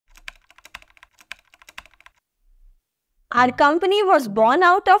Our company was born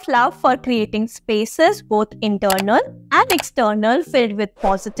out of love for creating spaces, both internal and external, filled with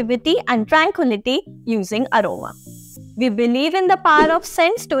positivity and tranquility using aroma. We believe in the power of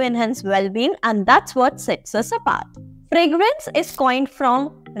scents to enhance well-being, and that's what sets us apart. Fragrance is coined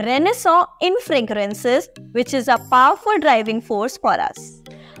from Renaissance in fragrances, which is a powerful driving force for us.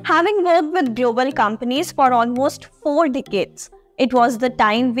 Having worked with global companies for almost 4 decades, it was the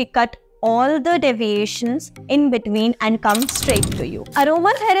time we cut all the deviations in between and come straight to you.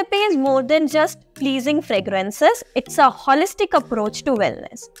 Aromatherapy is more than just pleasing fragrances, it's a holistic approach to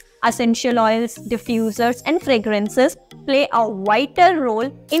wellness. Essential oils, diffusers, and fragrances play a vital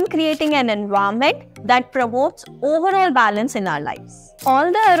role in creating an environment that promotes overall balance in our lives.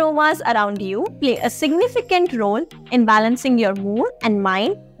 All the aromas around you play a significant role in balancing your mood and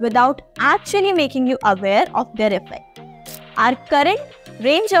mind without actually making you aware of their effect. Our current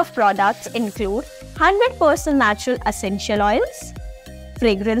range of products include 100% natural essential oils,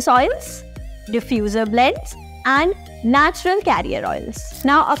 fragrance oils, diffuser blends, and natural carrier oils.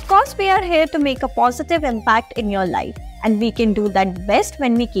 Now, of course, we are here to make a positive impact in your life, and we can do that best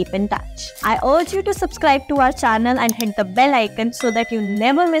when we keep in touch. I urge you to subscribe to our channel and hit the bell icon so that you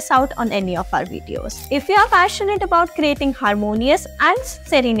never miss out on any of our videos. If you are passionate about creating harmonious and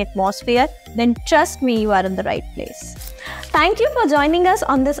serene atmosphere, then trust me, you are in the right place. Thank you for joining us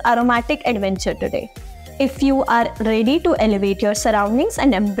on this aromatic adventure today. If you are ready to elevate your surroundings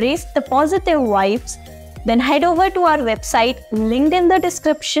and embrace the positive vibes, then head over to our website linked in the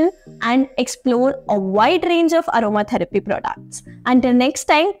description and explore a wide range of aromatherapy products. Until next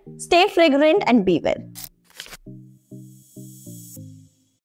time, stay fragrant and be well.